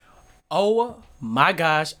Oh my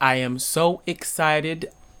gosh, I am so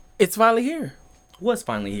excited. It's finally here. What's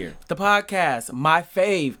finally here? The podcast, My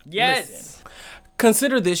Fave. Yes. Listen,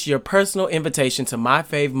 consider this your personal invitation to My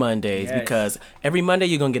Fave Mondays because every Monday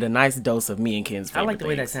you're going to get a nice dose of me and Ken's favorite I like the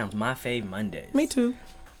way that things. sounds. My Fave Mondays. Me too.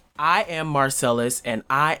 I am Marcellus, and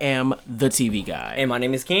I am the TV guy. And my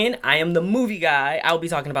name is Ken. I am the movie guy. I will be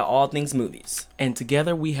talking about all things movies. And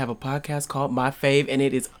together we have a podcast called My Fave, and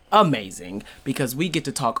it is amazing because we get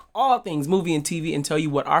to talk all things movie and TV and tell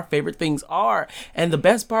you what our favorite things are. And the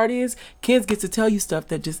best part is, Ken gets to tell you stuff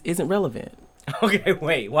that just isn't relevant. Okay,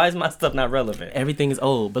 wait. Why is my stuff not relevant? Everything is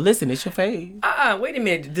old, but listen, it's your fave. Wait a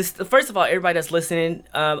minute. First of all, everybody that's listening,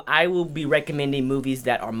 I will be recommending movies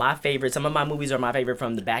that are my favorite. Some of my movies are my favorite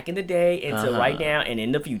from the back in the day until right now and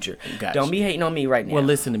in the future. Gotcha. Don't be hating on me right now. Well,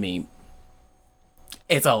 listen to me.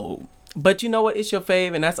 It's old. But you know what? It's your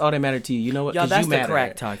fave, and that's all that matters to you. You know what? Y'all, 'Cause that's you the matter.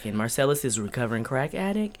 crack talking. Marcellus is a recovering crack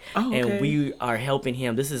addict, and we are helping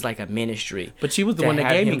him. This is like a ministry. But she was the to one that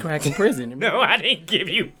have gave me him- crack in prison. No, I didn't give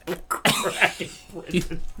you crack in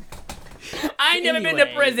prison. I ain't never been to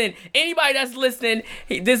Anyway. prison. Anybody that's listening,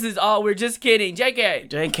 this is all. We're just kidding. JK.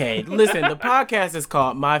 JK, listen, the podcast is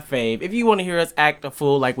called My Fave. If you want to hear us act a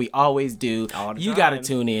fool like we always do, All the you got to time.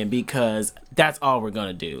 tune in because that's all we're going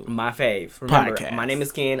to do. My fave. Remember, Podcast. my name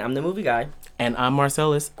is Ken. I'm the movie guy. And I'm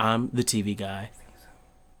Marcellus. I'm the TV guy.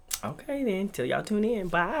 Okay, then. Till y'all tune in.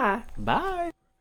 Bye. Bye.